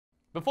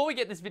Before we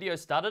get this video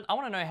started, I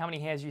want to know how many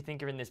hairs you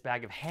think are in this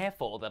bag of hair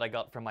fall that I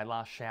got from my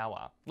last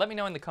shower. Let me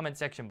know in the comment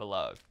section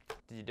below.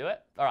 Did you do it?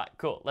 Alright,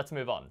 cool, let's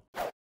move on.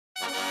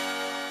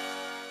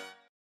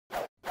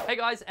 Hey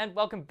guys, and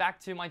welcome back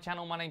to my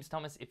channel. My name's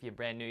Thomas if you're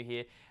brand new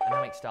here, and I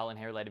make style and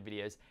hair related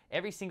videos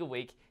every single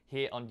week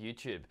here on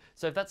YouTube.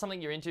 So if that's something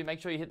you're into,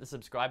 make sure you hit the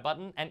subscribe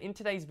button. And in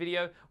today's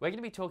video, we're going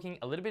to be talking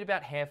a little bit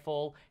about hair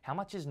fall, how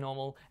much is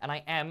normal, and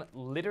I am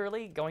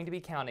literally going to be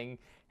counting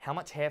how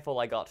much hair fall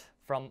I got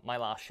from my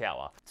last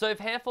shower. So if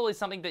hair fall is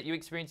something that you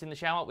experience in the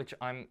shower, which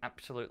I'm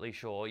absolutely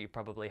sure you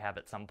probably have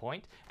at some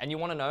point, and you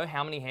want to know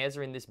how many hairs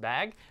are in this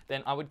bag,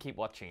 then I would keep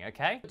watching,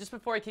 okay? Just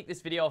before I kick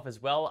this video off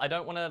as well, I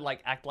don't want to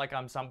act like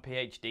I'm some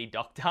PhD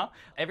doctor.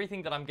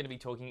 Everything that I'm going to be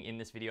talking in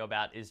this video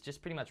about is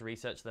just pretty much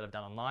research that I've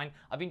done online.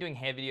 I've been doing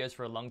hair videos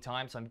for a long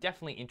time, so I'm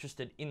definitely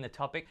interested in the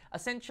topic.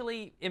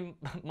 Essentially, in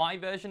my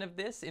version of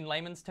this, in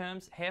layman's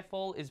terms, hair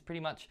fall is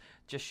pretty much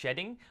just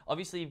shedding.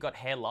 Obviously, you've got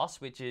hair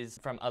loss, which is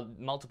from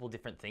multiple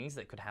different things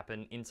that could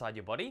happen inside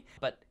your body,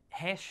 but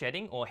hair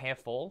shedding or hair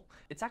fall,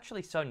 it's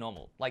actually so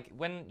normal. Like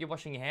when you're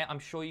washing your hair, I'm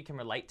sure you can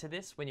relate to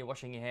this. When you're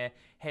washing your hair,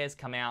 hairs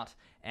come out,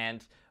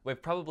 and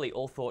we've probably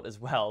all thought as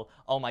well,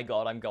 oh my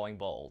god, I'm going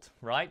bald,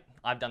 right?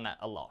 I've done that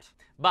a lot.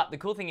 But the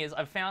cool thing is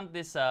I've found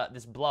this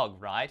this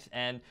blog, right?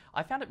 And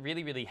I found it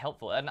really, really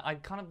helpful. And I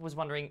kind of was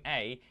wondering,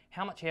 A,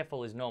 how much hair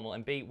fall is normal,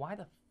 and B, why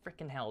the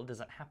frickin' hell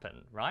does it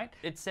happen, right?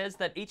 It says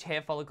that each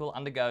hair follicle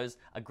undergoes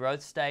a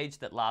growth stage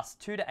that lasts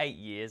 2 to 8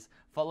 years,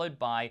 followed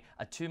by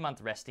a 2-month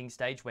resting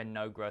stage where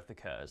no growth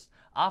occurs.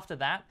 After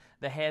that,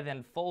 the hair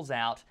then falls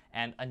out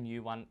and a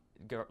new one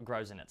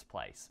grows in its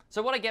place.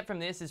 So what I get from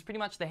this is pretty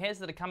much the hairs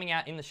that are coming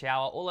out in the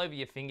shower all over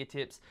your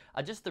fingertips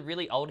are just the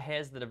really old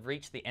hairs that have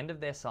reached the end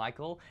of their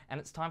cycle, and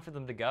it's time for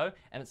them to go,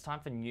 and it's time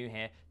for new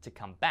hair to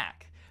come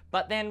back.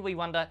 But then we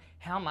wonder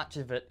how much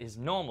of it is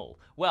normal.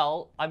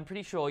 Well, I'm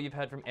pretty sure you've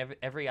heard from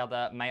every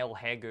other male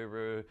hair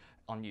guru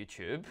on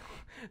YouTube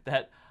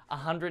that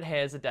 100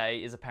 hairs a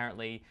day is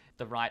apparently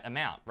the right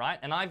amount, right?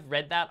 And I've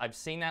read that, I've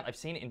seen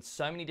it in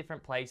so many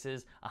different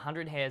places.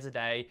 100 hairs a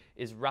day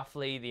is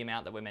roughly the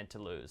amount that we're meant to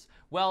lose.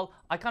 Well,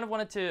 I kind of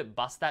wanted to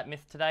bust that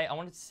myth today. I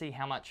wanted to see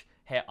how much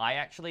hair I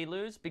actually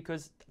lose,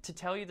 because to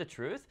tell you the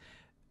truth,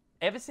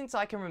 ever since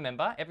I can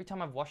remember, every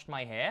time I've washed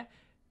my hair,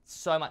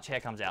 so much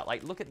hair comes out.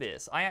 Like, look at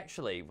this.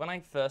 When I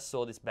first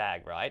saw this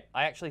bag, right,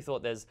 I actually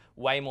thought there's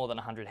way more than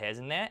 100 hairs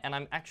in there, and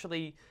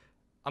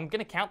I'm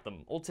gonna count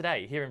them all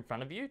today here in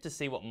front of you to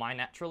see what my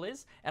natural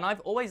is. And I've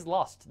always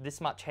lost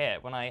this much hair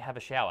when I have a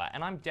shower,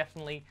 and I'm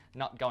definitely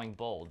not going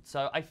bald.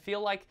 So I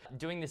feel like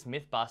doing this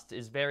myth bust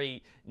is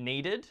very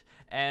needed,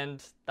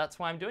 and that's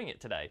why I'm doing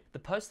it today. The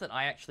post that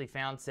I actually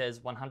found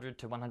says 100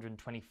 to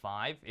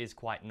 125 is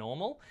quite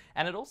normal,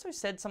 and it also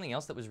said something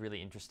else that was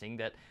really interesting,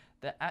 that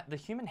the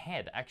human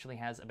head actually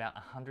has about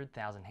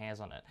 100,000 hairs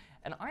on it.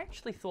 And I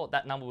actually thought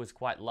that number was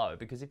quite low,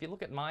 because if you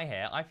look at my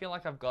hair, I feel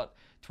like I've got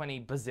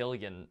 20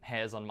 bazillion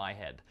hairs on my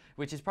head,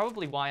 which is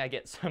probably why I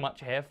get so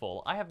much hair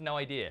fall. I have no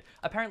idea.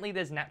 Apparently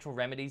there's natural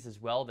remedies as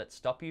well that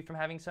stop you from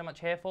having so much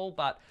hair fall,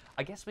 but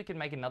I guess we could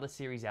make another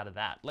series out of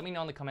that. Let me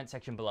know in the comment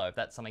section below if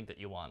that's something that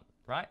you want.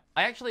 Right?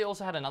 I actually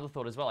also had another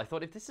thought as well. I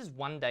thought, if this is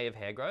 1 day of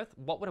hair growth,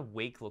 what would a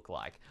week look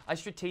like? I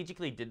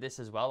strategically did this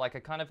as well. Like, I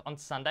kind of, on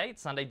Sunday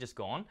just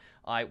gone,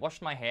 I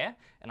washed my hair,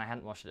 and I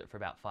hadn't washed it for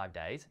about 5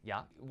 days.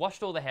 Yeah.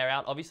 Washed all the hair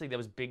out. Obviously, there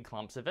was big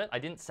clumps of it. I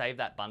didn't save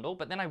that bundle,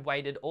 but then I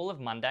waited all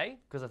of Monday,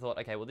 because I thought,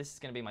 okay, well, this is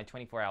going to be my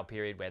 24-hour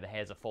period where the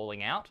hairs are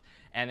falling out.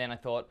 And then I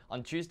thought,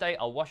 on Tuesday,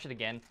 I'll wash it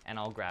again, and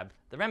I'll grab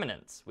the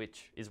remnants,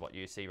 which is what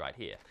you see right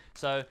here.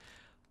 So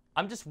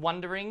I'm just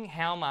wondering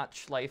how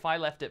much, like, if I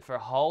left it for a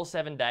whole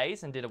 7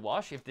 days and did a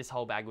wash, if this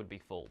whole bag would be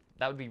full.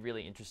 That would be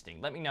really interesting.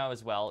 Let me know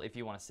as well if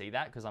you want to see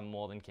that, because I'm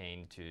more than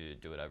keen to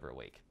do it over a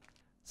week.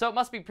 So it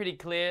must be pretty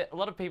clear, a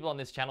lot of people on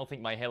this channel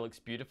think my hair looks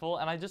beautiful,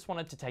 and I just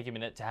wanted to take a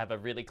minute to have a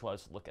really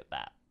close look at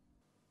that.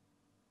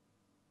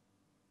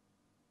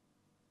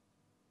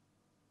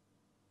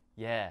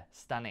 Yeah,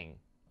 stunning.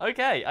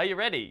 Okay, are you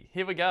ready?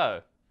 Here we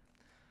go.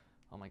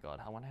 Oh my god,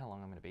 I wonder how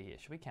long I'm going to be here.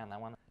 Should we count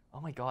that one? Oh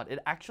my god, it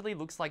actually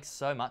looks like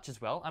so much as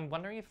well. I'm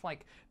wondering if,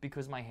 like,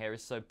 because my hair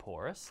is so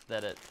porous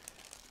that it,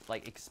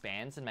 like,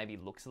 expands and maybe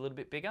looks a little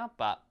bit bigger,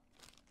 but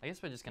I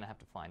guess we're just going to have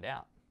to find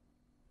out.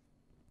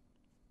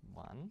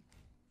 1,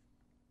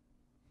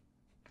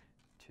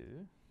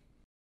 2.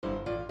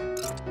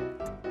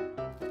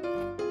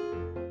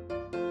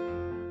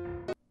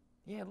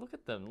 Yeah, look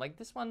at them. Like,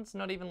 this one's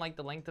not even, like,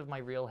 the length of my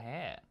real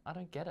hair. I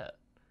don't get it.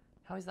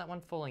 How is that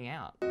one falling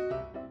out?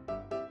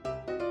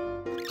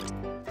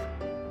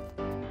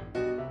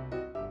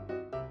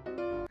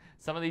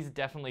 Some of these are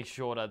definitely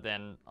shorter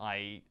than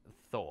I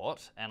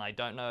thought, and I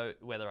don't know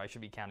whether I should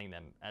be counting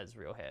them as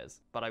real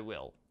hairs, but I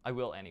will. I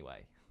will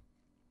anyway.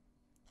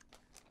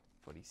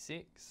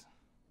 46.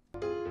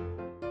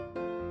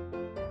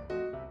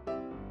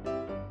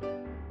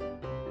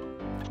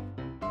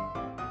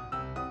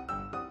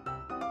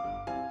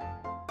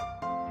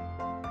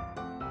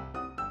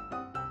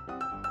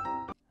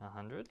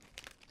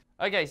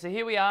 Okay, so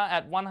here we are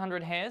at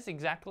 100 hairs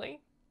exactly,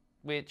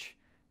 which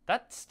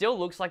That still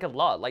looks like a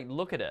lot, like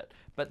look at it.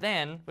 But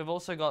then we've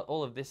also got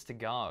all of this to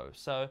go.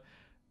 So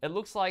it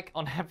looks like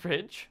on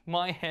average,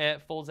 my hair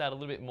falls out a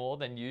little bit more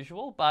than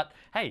usual, but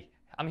hey,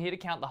 I'm here to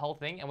count the whole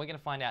thing and we're gonna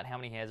find out how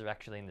many hairs are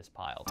actually in this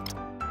pile.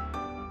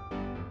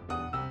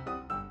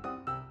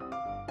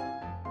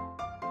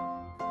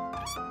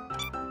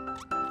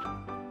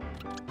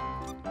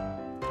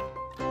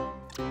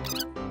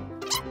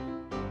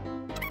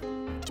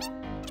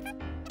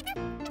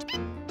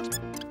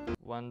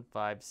 One,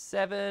 5,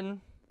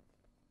 7.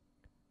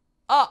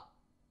 Ah!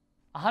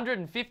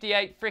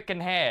 158 frickin'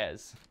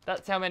 hairs.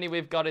 That's how many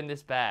we've got in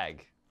this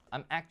bag.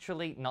 I'm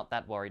actually not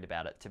that worried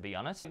about it, to be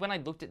honest. When I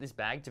looked at this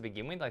bag to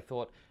begin with, I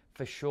thought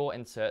for sure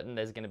and certain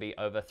there's going to be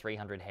over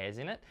 300 hairs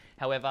in it.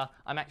 However,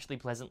 I'm actually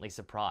pleasantly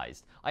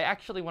surprised. I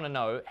actually want to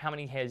know how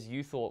many hairs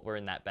you thought were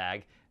in that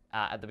bag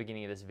at the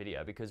beginning of this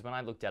video, because when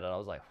I looked at it, I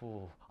was like,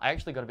 ooh. I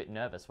actually got a bit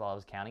nervous while I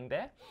was counting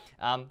there.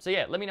 So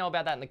yeah, let me know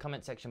about that in the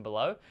comment section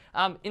below.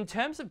 In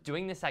terms of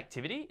doing this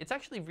activity, it's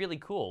actually really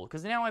cool,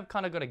 because now I've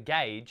kind of got a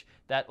gauge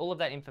that all of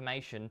that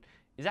information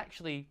is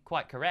actually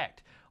quite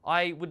correct.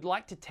 I would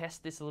like to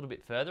test this a little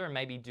bit further and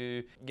maybe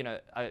do, you know,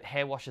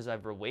 hair washes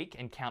over a week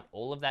and count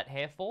all of that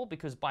hair fall,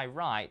 because by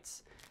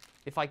rights,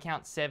 if I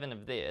count 7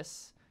 of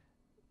this,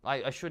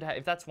 I should have,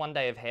 if that's 1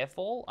 day of hair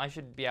fall, I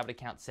should be able to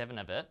count 7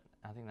 of it.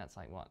 I think that's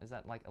like, what, is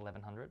that like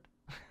 1100?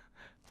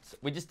 So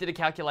we just did a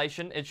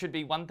calculation. It should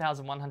be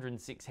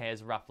 1,106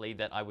 hairs roughly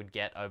that I would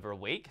get over a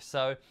week.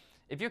 So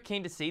if you're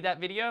keen to see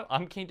that video,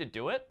 I'm keen to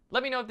do it.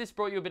 Let me know if this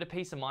brought you a bit of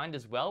peace of mind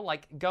as well.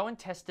 Like, go and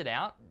test it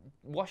out.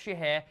 Wash your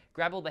hair,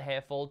 grab all the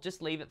hair fall,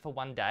 just leave it for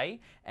 1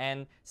 day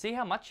and see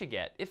how much you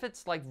get. If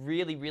it's like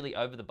really, really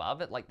over the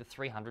above at like the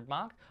 300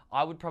 mark,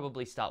 I would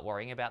probably start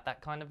worrying about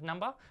that kind of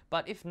number.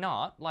 But if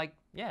not, like,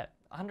 yeah,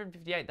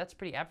 158, that's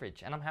pretty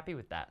average, and I'm happy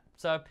with that.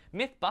 So,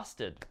 myth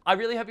busted. I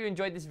really hope you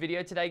enjoyed this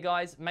video today,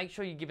 guys. Make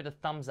sure you give it a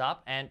thumbs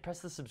up and press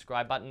the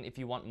subscribe button if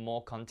you want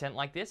more content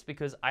like this,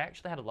 because I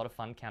actually had a lot of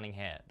fun counting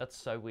hair. That's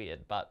so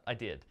weird, but I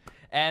did.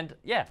 And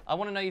yeah, I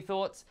want to know your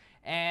thoughts,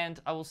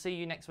 and I will see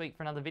you next week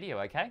for another video,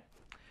 okay?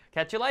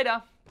 Catch you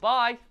later.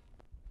 Bye.